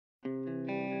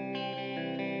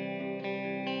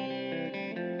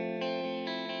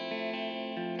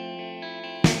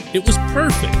It was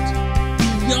perfect,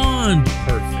 beyond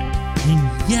perfect.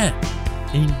 And yet,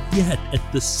 at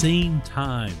the same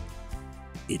time,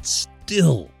 it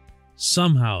still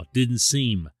somehow didn't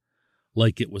seem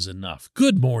like it was enough.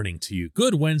 Good morning to you.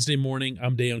 Good Wednesday morning.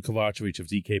 I'm Dejan Kovacevic of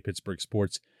DK Pittsburgh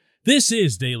Sports. This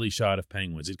is Daily Shot of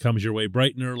Penguins. It comes your way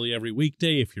bright and early every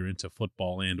weekday if you're into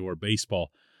football and or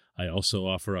baseball. I also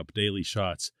offer up daily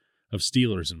shots of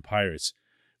Steelers and Pirates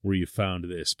where you found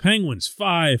this. Penguins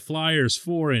 5, Flyers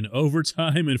 4 in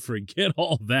overtime, and forget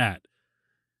all that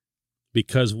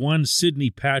because one Sidney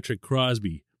Patrick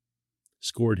Crosby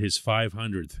scored his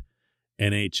 500th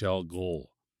NHL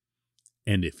goal.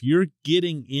 And if you're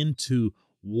getting into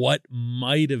what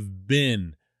might have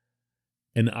been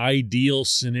an ideal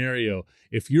scenario,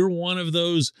 if you're one of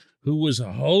those who was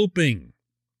hoping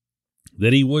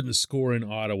that he wouldn't score in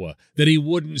Ottawa, that he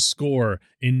wouldn't score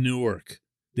in Newark,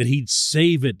 that he'd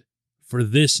save it for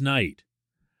this night,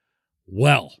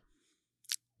 well,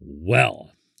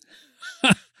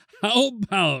 how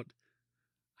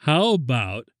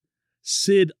about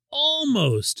Sid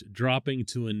almost dropping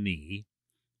to a knee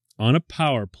on a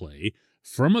power play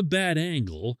from a bad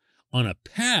angle on a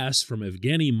pass from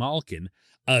Evgeny Malkin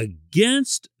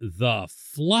against the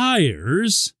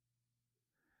Flyers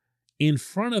in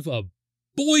front of a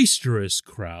boisterous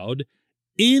crowd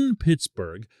in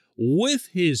Pittsburgh with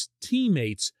his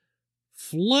teammates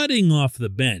flooding off the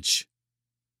bench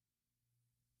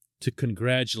to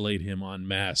congratulate him en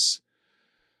masse.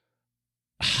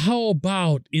 How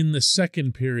about in the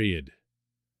second period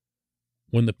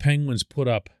when the Penguins put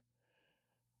up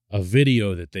a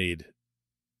video that they'd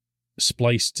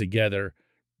spliced together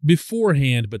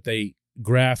beforehand, but they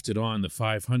grafted on the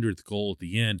 500th goal at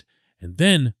the end, and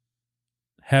then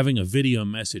having a video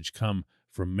message come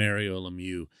from Mario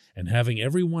Lemieux and having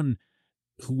everyone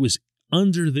who was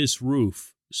under this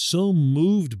roof so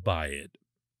moved by it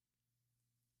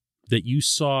that you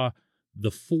saw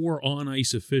the 4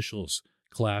 on-ice officials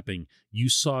clapping, you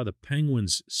saw the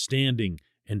Penguins standing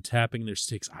and tapping their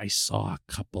sticks. I saw a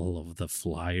couple of the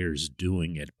Flyers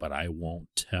doing it, but I won't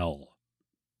tell.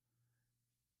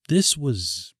 This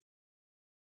was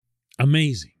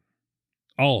amazing.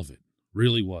 All of it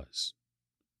really was.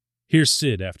 Here's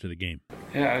Sid after the game.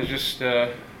 Yeah, I was just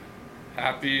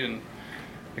happy and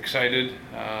excited.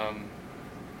 I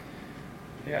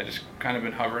just kind of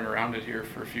been hovering around it here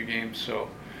for a few games, so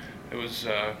it was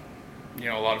a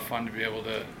lot of fun to be able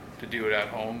to do it at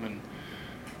home, and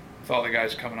with all the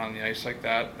guys coming on the ice like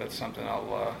that, that's something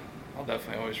I'll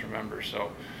definitely always remember.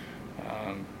 So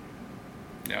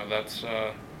that's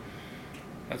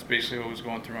basically what was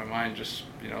going through my mind. Just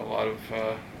a lot of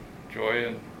joy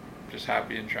and just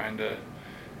happy and trying to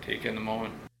take in the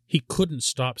moment. He couldn't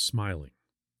stop smiling.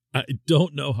 I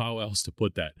don't know how else to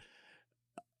put that.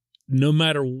 No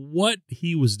matter what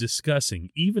he was discussing,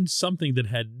 even something that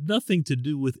had nothing to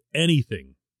do with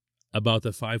anything about the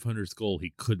 500th goal,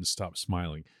 he couldn't stop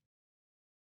smiling.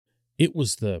 It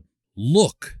was the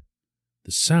look,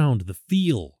 the sound, the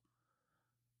feel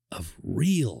of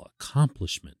real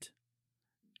accomplishment.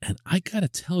 And I got to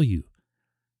tell you,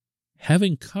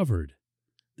 having covered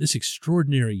this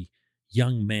extraordinary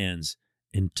young man's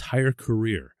entire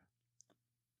career,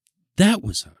 that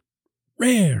was a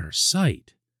rare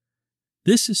sight.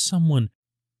 This is someone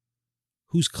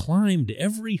who's climbed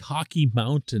every hockey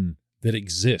mountain that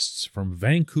exists, from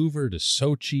Vancouver to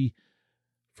Sochi,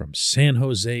 from San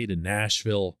Jose to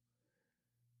Nashville,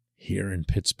 here in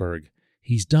Pittsburgh.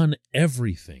 He's done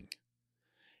everything,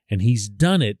 and he's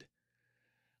done it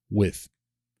with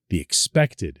the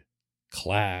expected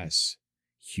class,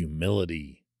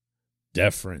 humility,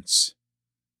 deference.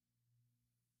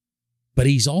 But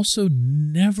he's also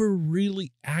never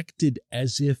really acted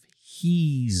as if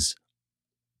he's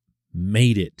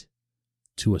made it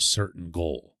to a certain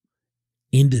goal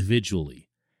individually.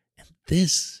 And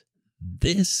this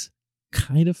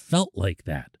kind of felt like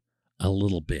that a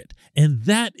little bit. And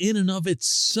that in and of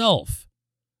itself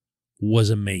was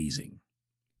amazing.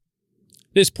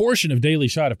 This portion of Daily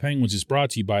Shot of Penguins is brought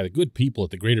to you by the good people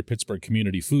at the Greater Pittsburgh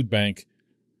Community Food Bank,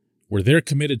 where they're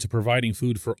committed to providing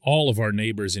food for all of our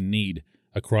neighbors in need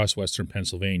across Western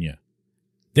Pennsylvania.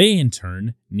 They, in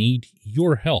turn, need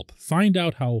your help. Find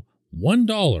out how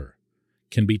 $1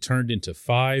 can be turned into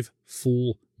 5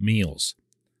 full meals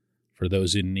for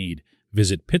those in need.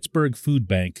 Visit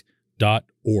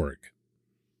pittsburghfoodbank.org.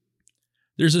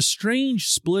 There's a strange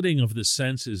splitting of the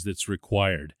senses that's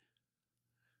required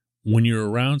when you're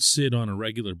around Sid on a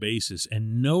regular basis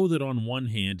and know that on one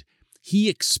hand, he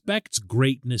expects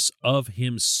greatness of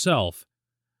himself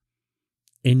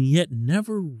and yet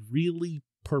never really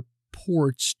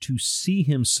purports to see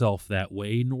himself that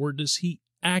way, nor does he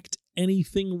act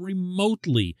anything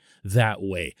remotely that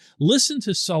way. Listen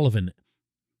to Sullivan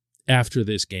after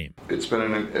this game. It's been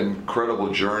an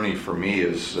incredible journey for me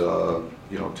as,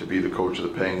 to be the coach of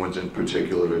the Penguins, in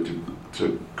particular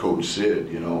to coach Sid.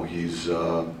 He's,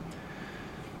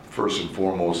 first and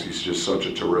foremost, he's just such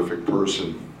a terrific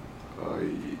person.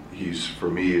 For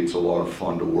me, it's a lot of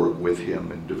fun to work with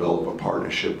him and develop a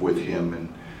partnership with him.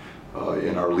 And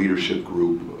in our leadership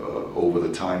group, over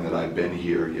the time that I've been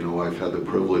here, I've had the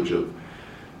privilege of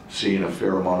seeing a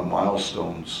fair amount of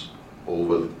milestones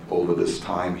over this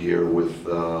time here with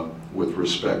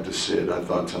respect to Sid. I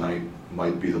thought tonight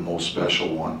might be the most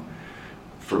special one.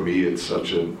 For me, it's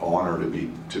such an honor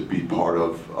to be part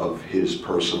of his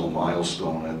personal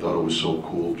milestone. I thought it was so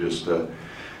cool just to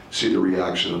see the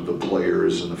reaction of the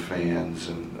players and the fans,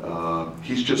 and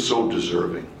he's just so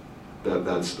deserving.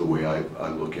 That's the way I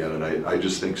look at it. I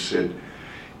just think Sid,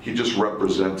 he just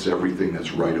represents everything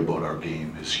that's right about our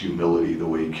game. His humility, the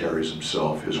way he carries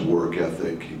himself, his work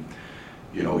ethic,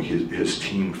 his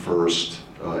team first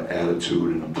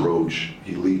attitude and approach.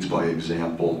 He leads by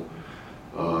example.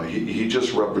 He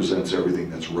just represents everything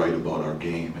that's right about our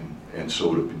game, and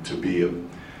so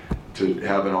to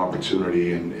have an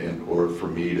opportunity or for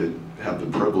me to have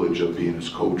the privilege of being his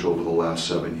coach over the last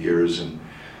 7 years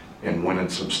and winning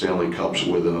some Stanley Cups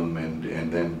with him, and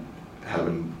then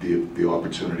having the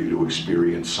opportunity to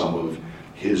experience some of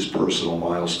his personal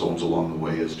milestones along the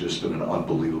way has just been an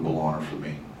unbelievable honor for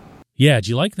me. Yeah, do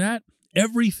you like that?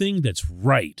 Everything that's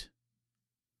right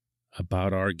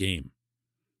about our game.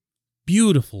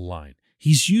 Beautiful line.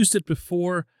 He's used it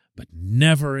before, but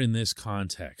never in this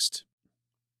context.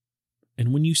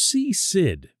 And when you see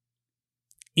Sid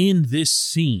in this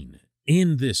scene,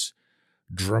 in this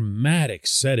dramatic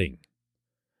setting,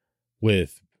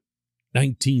 with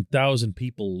 19,000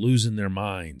 people losing their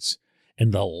minds,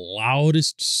 and the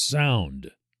loudest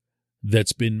sound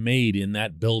that's been made in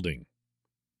that building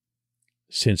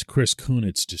since Chris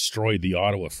Kunitz destroyed the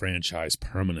Ottawa franchise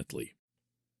permanently.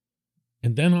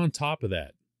 And then on top of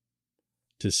that,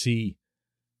 to see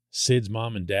Sid's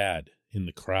mom and dad in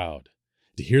the crowd,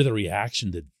 to hear the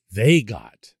reaction that they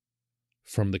got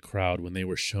from the crowd when they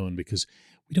were shown, because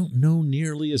we don't know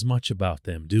nearly as much about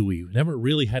them, do we? We never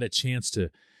really had a chance to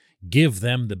give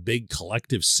them the big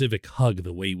collective civic hug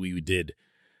the way we did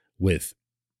with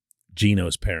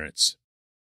Gino's parents.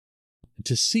 And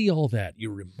to see all that,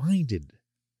 you're reminded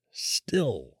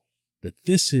still that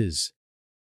this is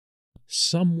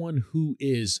someone who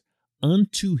is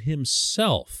unto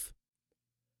himself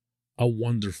a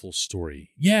wonderful story.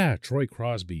 Yeah, Troy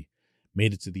Crosby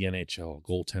made it to the NHL,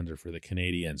 goaltender for the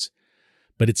Canadiens.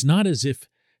 But it's not as if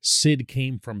Sid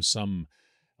came from some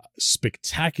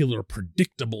spectacular,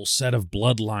 predictable set of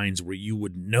bloodlines where you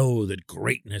would know that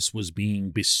greatness was being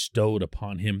bestowed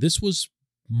upon him. This was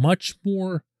much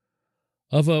more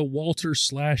of a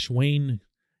Walter/Wayne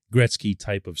Gretzky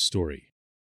type of story.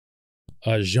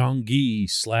 A Jean-Guy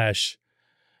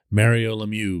 / Mario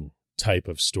Lemieux type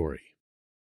of story.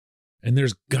 And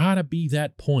there's got to be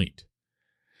that point,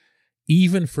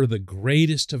 even for the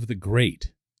greatest of the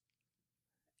great,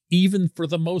 even for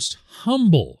the most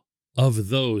humble of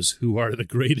those who are the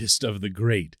greatest of the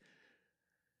great,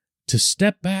 to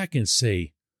step back and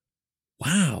say,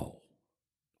 wow,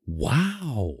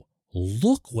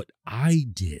 look what I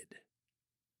did.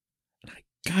 And I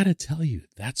gotta tell you,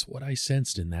 that's what I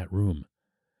sensed in that room.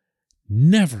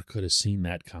 Never could have seen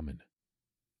that coming.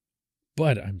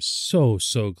 But I'm so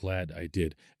glad I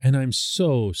did. And I'm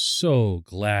so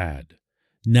glad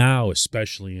now,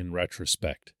 especially in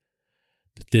retrospect,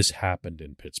 that this happened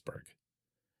in Pittsburgh.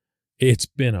 It's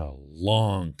been a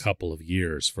long couple of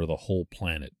years for the whole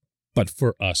planet, but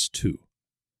for us too.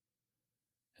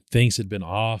 Things had been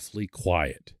awfully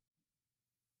quiet.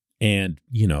 And,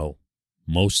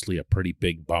 mostly a pretty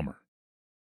big bummer.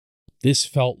 This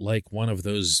felt like one of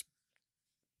those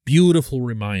beautiful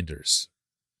reminders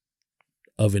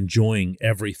of enjoying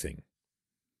everything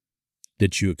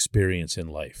that you experience in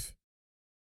life,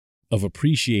 of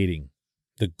appreciating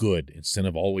the good instead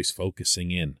of always focusing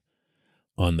in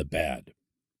on the bad.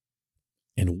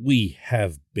 And we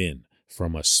have been,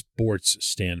 from a sports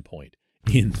standpoint,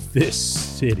 in this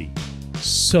city,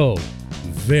 so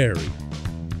very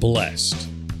blessed.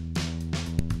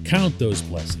 Count those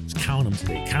blessings. Count them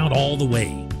today. Count all the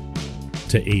way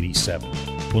to 87.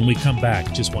 When we come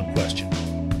back, just one question.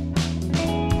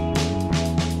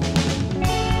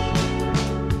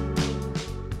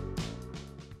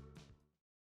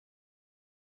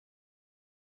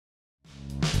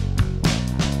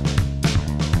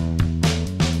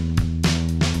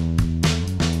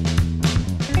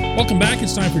 Welcome back.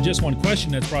 It's time for Just One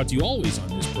Question. That's brought to you always on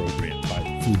this program by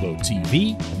the Fubo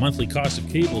TV. The monthly cost of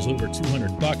cable is over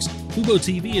 $200. Fubo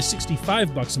TV is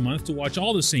 $65 a month to watch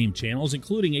all the same channels,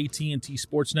 including AT&T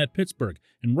Sportsnet Pittsburgh.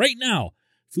 And right now,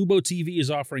 Fubo TV is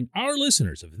offering our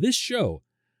listeners of this show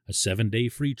a 7-day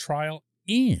free trial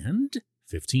and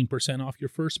 15% off your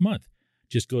first month.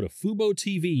 Just go to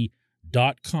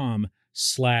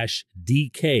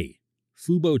FuboTV.com/DK.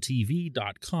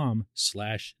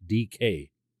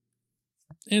 FuboTV.com/DK.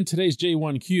 And today's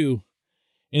J1Q,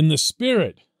 in the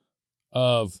spirit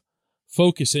of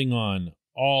focusing on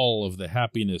all of the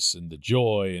happiness and the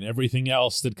joy and everything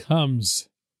else that comes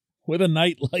with a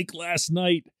night like last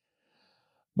night,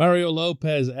 Mario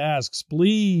Lopez asks,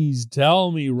 please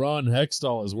tell me Ron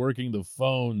Hextall is working the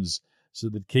phones so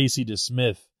that Casey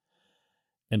DeSmith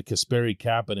and Kasperi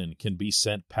Kapanen can be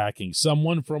sent packing.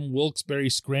 Someone from Wilkes-Barre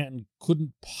Scranton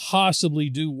couldn't possibly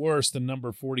do worse than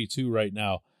number 42 right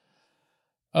now.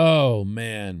 Oh,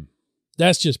 man.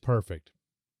 That's just perfect.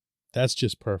 That's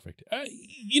just perfect.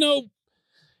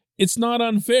 It's not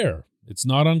unfair. It's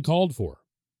not uncalled for.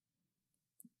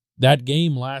 That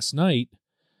game last night,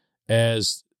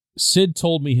 as Sid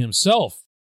told me himself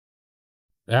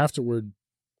afterward,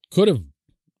 could have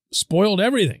spoiled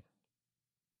everything.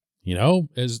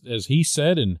 As he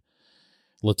said, and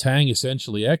Letang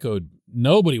essentially echoed,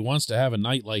 nobody wants to have a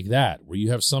night like that, where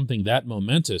you have something that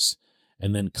momentous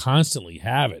and then constantly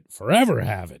forever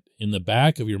have it in the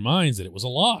back of your minds that it was a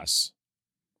loss.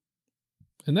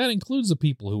 And that includes the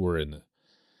people who were in the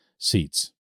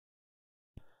seats.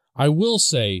 I will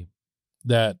say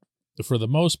that for the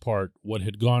most part, what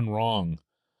had gone wrong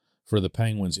for the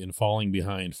Penguins in falling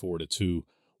behind 4-2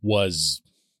 was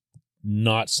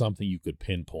not something you could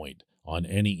pinpoint on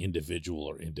any individual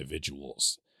or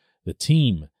individuals. The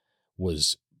team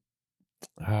was,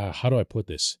 how do I put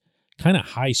this, kind of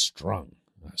high-strung.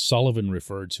 Sullivan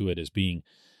referred to it as being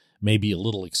maybe a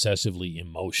little excessively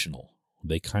emotional.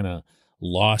 They kind of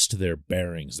lost their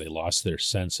bearings. They lost their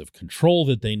sense of control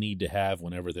that they need to have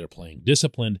whenever they're playing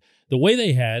disciplined, the way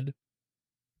they had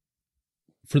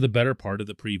for the better part of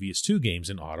the previous two games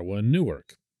in Ottawa and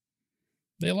Newark.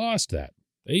 They lost that.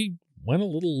 They went a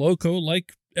little loco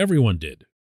like everyone did.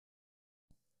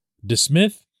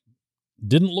 DeSmith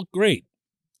didn't look great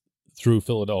through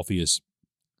Philadelphia's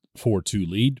 4-2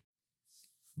 lead,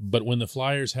 but when the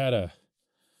Flyers had a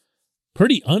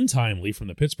pretty untimely, from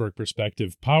the Pittsburgh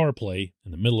perspective, power play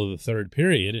in the middle of the third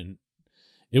period, and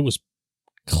it was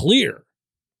clear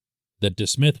that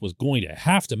DeSmith was going to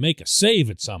have to make a save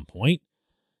at some point,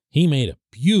 he made a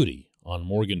beauty on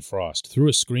Morgan Frost, threw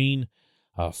a screen,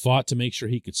 fought to make sure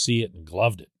he could see it, and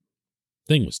gloved it.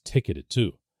 Thing was ticketed,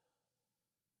 too.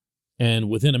 And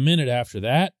within a minute after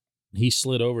that, he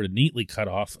slid over to neatly cut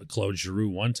off a Claude Giroux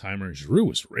one-timer, and Giroux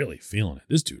was really feeling it.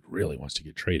 This dude really wants to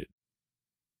get traded.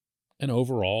 And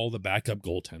overall, the backup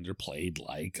goaltender played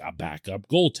like a backup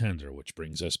goaltender, which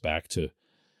brings us back to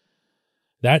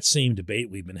that same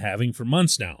debate we've been having for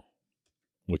months now,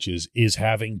 which is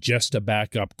having just a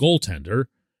backup goaltender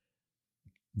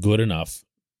good enough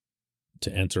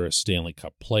to enter a Stanley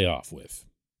Cup playoff with?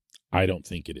 I don't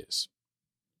think it is.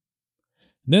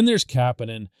 And then there's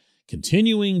Kapanen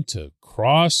continuing to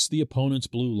cross the opponent's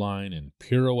blue line and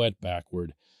pirouette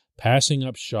backward, passing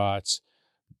up shots,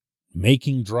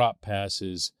 making drop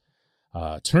passes,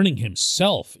 turning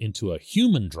himself into a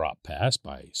human drop pass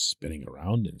by spinning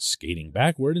around and skating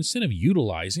backward instead of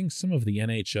utilizing some of the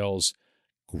NHL's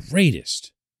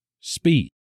greatest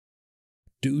speed.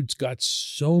 Dude's got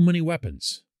so many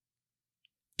weapons,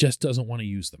 just doesn't want to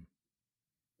use them.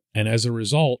 And as a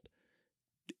result,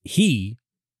 he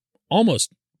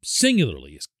almost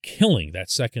singularly is killing that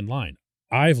second line.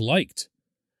 I've liked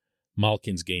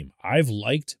Malkin's game. I've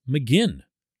liked McGinn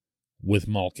with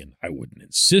Malkin. I wouldn't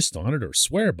insist on it or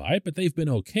swear by it, but they've been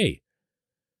okay.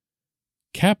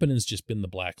 Kapanen's just been the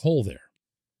black hole there.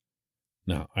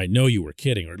 Now, I know you were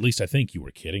kidding, or at least I think you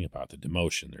were kidding about the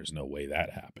demotion. There's no way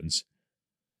that happens.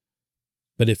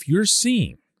 But if you're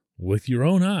seeing with your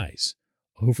own eyes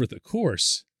over the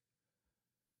course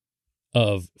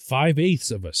of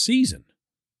 5/8 of a season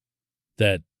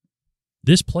that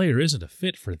this player isn't a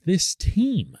fit for this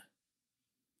team,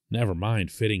 never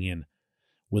mind fitting in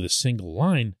with a single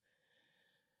line,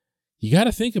 you got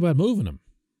to think about moving him.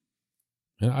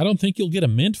 And I don't think you'll get a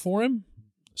mint for him.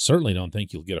 Certainly don't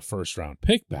think you'll get a first-round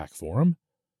pick back for him.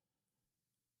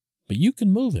 But you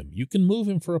can move him. You can move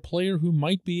him for a player who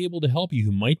might be able to help you,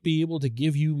 who might be able to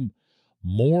give you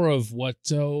more of what,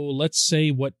 let's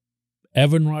say, what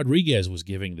Evan Rodriguez was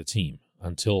giving the team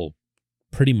until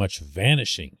pretty much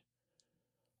vanishing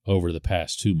over the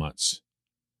past 2 months.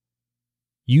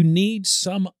 You need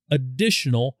some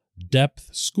additional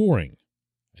depth scoring.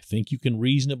 I think you can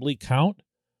reasonably count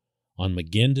on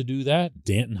McGinn to do that,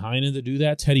 Danton Heinen to do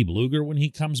that, Teddy Bluger when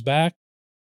he comes back.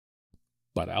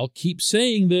 But I'll keep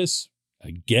saying this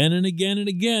again and again and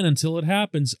again until it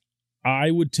happens.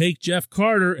 I would take Jeff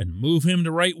Carter and move him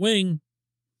to right wing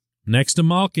next to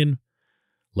Malkin.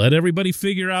 Let everybody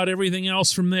figure out everything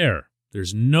else from there.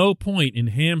 There's no point in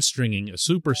hamstringing a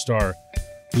superstar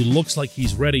who looks like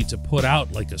he's ready to put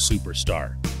out like a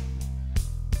superstar.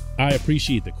 I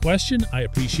appreciate the question. I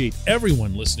appreciate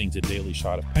everyone listening to Daily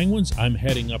Shot of Penguins. I'm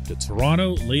heading up to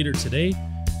Toronto later today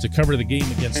to cover the game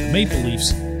against the Maple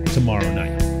Leafs tomorrow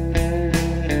night.